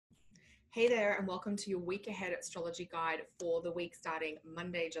Hey there, and welcome to your week ahead astrology guide for the week starting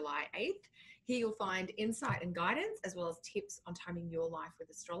Monday, July 8th. Here you'll find insight and guidance, as well as tips on timing your life with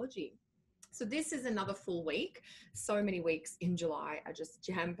astrology. So this is another full week. So many weeks in July are just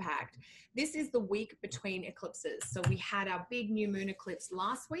jam-packed. This is the week between eclipses. So we had our big new moon eclipse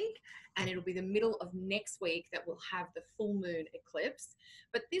last week, and it'll be the middle of next week that we'll have the full moon eclipse.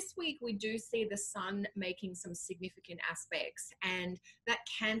 But this week we do see the sun making some significant aspects, and that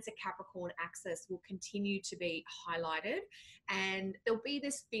Cancer Capricorn axis will continue to be highlighted. And there'll be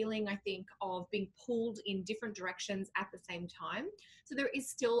this feeling, I think, of being pulled in different directions at the same time. So there is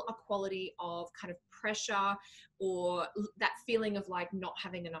still a quality of kind of pressure or that feeling of like not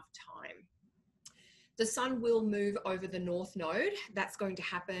having enough time. The sun will move over the north node. That's going to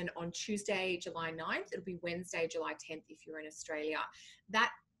happen on Tuesday, July 9th. It'll be Wednesday, July 10th if you're in Australia.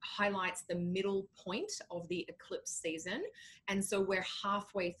 That highlights the middle point of the eclipse season. And so we're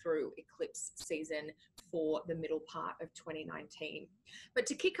halfway through eclipse season for the middle part of 2019. But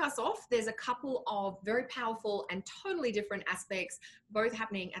to kick us off, there's a couple of very powerful and totally different aspects, both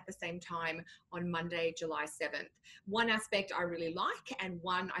happening at the same time on Monday, July 7th. One aspect I really like, and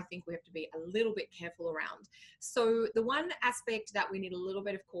one I think we have to be a little bit careful around. So the one aspect that we need a little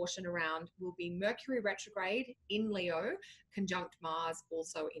bit of caution around will be Mercury retrograde in Leo, conjunct Mars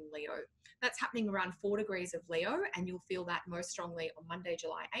also in Leo. That's happening around 4 degrees of Leo, and you'll feel that most strongly on Monday,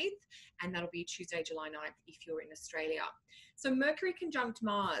 July 8th, and that'll be Tuesday, July 9th if you're in Australia. So Mercury conjunct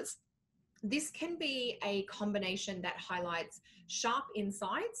Mars, this can be a combination that highlights sharp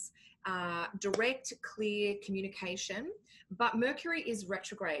insights, direct, clear communication, but Mercury is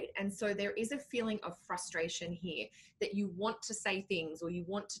retrograde. And so there is a feeling of frustration here that you want to say things, or you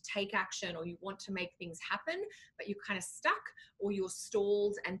want to take action, or you want to make things happen, but you're kind of stuck, or you're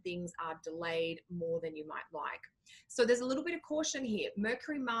stalled and things are delayed more than you might like. So there's a little bit of caution here.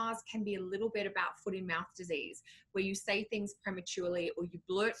 Mercury Mars can be a little bit about foot and mouth disease, where you say things prematurely or you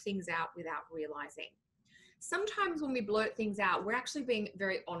blurt things out without realizing. Sometimes when we blurt things out, we're actually being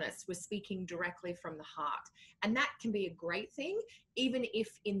very honest. We're speaking directly from the heart. And that can be a great thing, even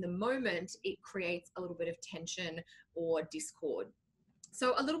if in the moment it creates a little bit of tension or discord.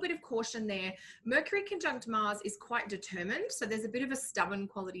 So a little bit of caution there. Mercury conjunct Mars is quite determined. So there's a bit of a stubborn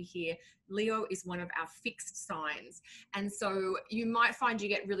quality here. Leo is one of our fixed signs. And so you might find you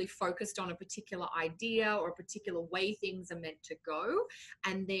get really focused on a particular idea or a particular way things are meant to go.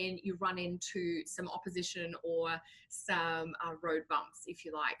 And then you run into some opposition or some road bumps, if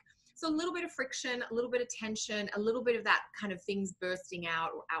you like. So a little bit of friction, a little bit of tension, a little bit of that kind of things bursting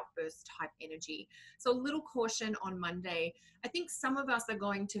out or outburst type energy. So a little caution on Monday. I think some of us are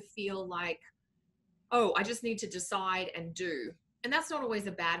going to feel like, oh, I just need to decide and do. And that's not always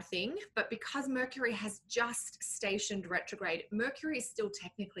a bad thing, but because Mercury has just stationed retrograde, Mercury is still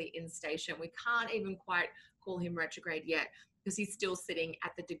technically in station. We can't even quite call him retrograde yet because he's still sitting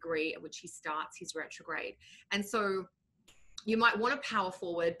at the degree at which he starts his retrograde. And so you might want to power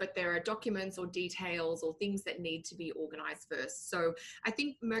forward, but there are documents or details or things that need to be organized first. So I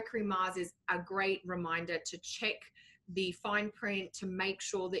think Mercury Mars is a great reminder to check the fine print, to make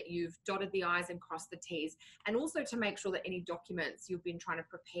sure that you've dotted the I's and crossed the T's, and also to make sure that any documents you've been trying to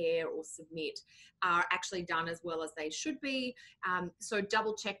prepare or submit are actually done as well as they should be. So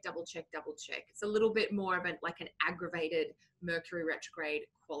double check, double check, double check. It's a little bit more of like an aggravated Mercury retrograde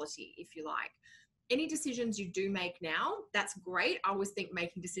quality, if you like. Any decisions you do make now, that's great. I always think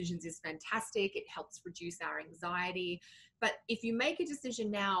making decisions is fantastic. It helps reduce our anxiety. But if you make a decision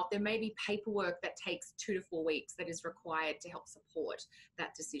now, there may be paperwork that takes 2 to 4 weeks that is required to help support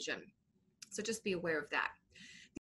that decision. So just be aware of that.